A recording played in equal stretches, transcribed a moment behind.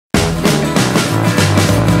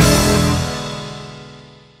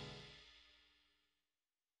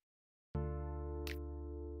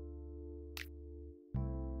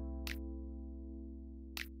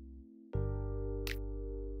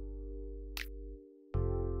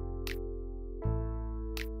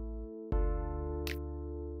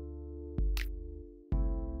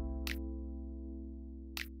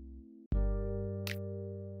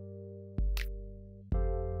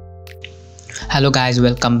Hello guys,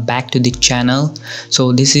 welcome back to the channel.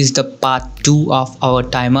 So this is the part 2 of our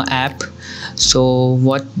timer app. So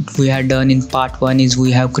what we have done in part 1 is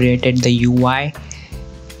we have created the UI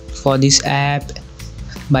for this app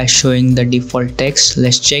by showing the default text.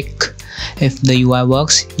 Let's check if the UI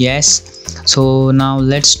works. Yes. So now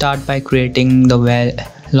let's start by creating the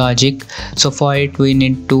logic. So for it we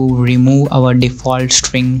need to remove our default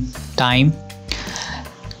string time,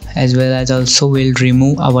 as well as also we'll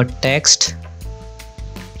remove our text.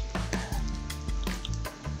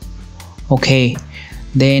 Okay,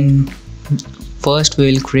 then first we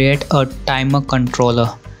will create a timer controller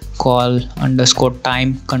called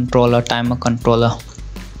 _time controller.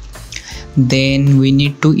 Then we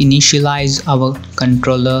need to initialize our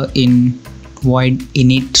controller in void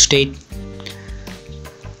init state.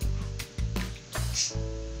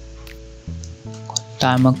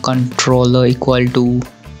 Timer controller equal to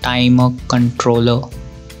timer controller.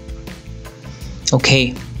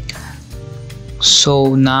 Okay,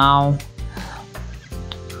 so now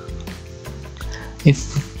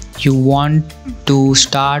if you want to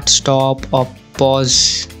start, stop or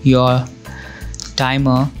pause your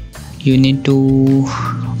timer, you need to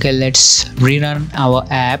let's rerun our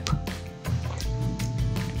app.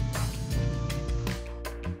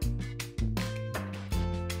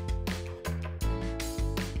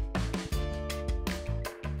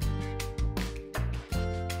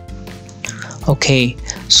 Okay,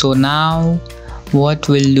 so now what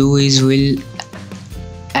we'll do is we'll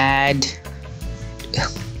add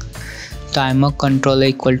timer controller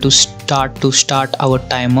equal to start our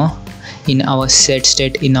timer in our set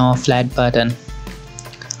state in our flat button.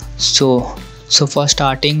 So for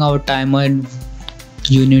starting our timer,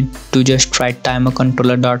 you need to just write timer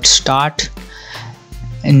controller dot start,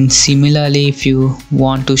 and similarly if you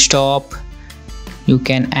want to stop, you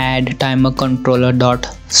can add timer controller dot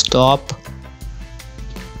stop,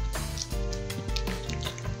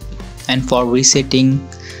 and for resetting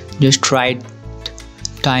just write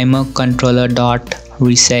timer controller dot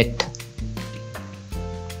reset.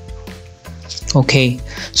 Okay,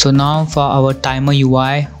 so now for our timer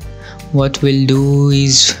UI, what we'll do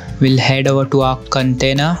is we'll head over to our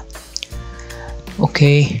container.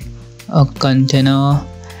 Okay, a container,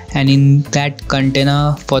 and in that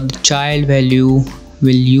container for the child value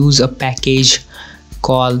we'll use a package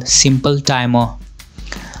called simple timer.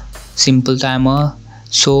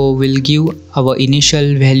 So we'll give our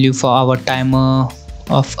initial value for our timer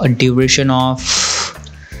of a duration of,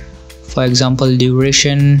 for example,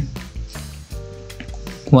 duration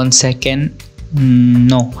 1 second.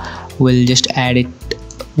 No, we'll just add it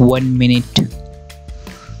 1 minute.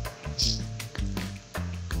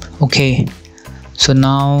 Okay, so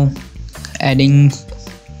now adding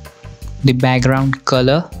the background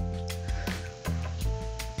color.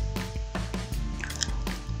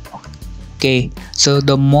 Okay, so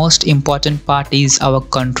the most important part is our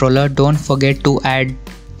controller. Don't forget to add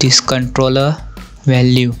this controller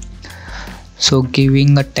value. So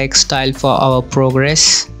giving a text style for our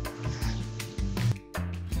progress.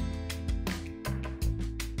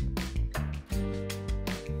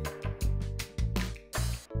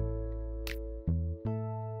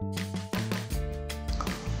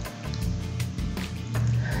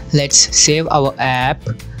 Let's save our app.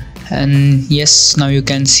 And yes, now you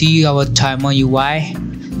can see our timer UI.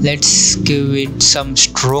 Let's give it some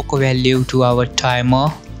stroke value to our timer.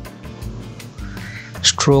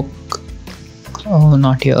 Stroke, oh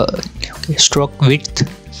not here, okay, stroke width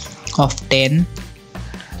of 10.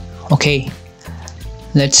 Okay,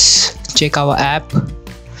 let's check our app.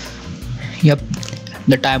 Yep,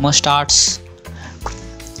 the timer starts,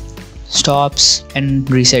 stops and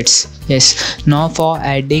resets. Yes, now for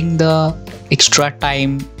adding the extra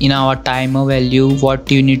time in our timer value,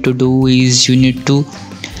 what you need to do is you need to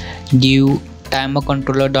give timer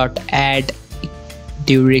controller dot add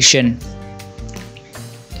duration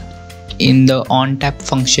in the on tap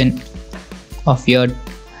function of your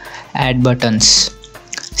add buttons.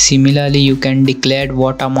 Similarly, you can declare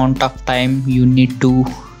what amount of time you need to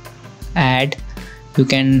add. You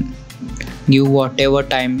can give whatever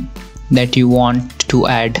time that you want to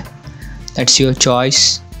add. That's your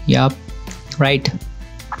choice. Yup, right.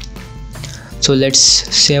 So let's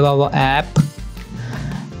save our app,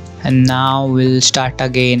 and now we'll start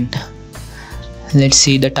again. Let's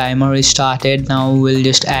see, the timer is started. Now we'll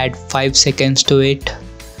just add 5 seconds to it.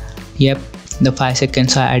 Yep, the 5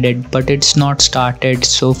 seconds are added, but it's not started.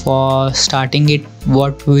 So for starting it,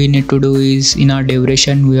 what we need to do is in our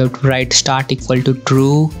duration we have to write start equal to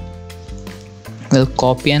true. We'll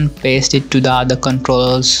copy and paste it to the other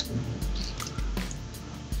controllers.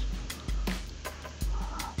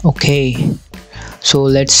 Okay, So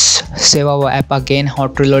let's save our app again,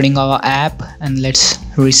 hot reloading our app, and let's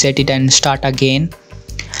reset it and start again.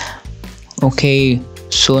 Okay,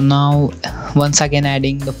 so now once again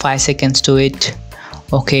adding the 5 seconds to it.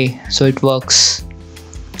 Okay, so it works.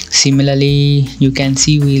 Similarly, you can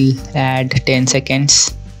see we'll add 10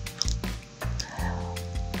 seconds.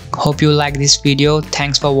 Hope you like this video.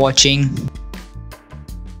 Thanks for watching.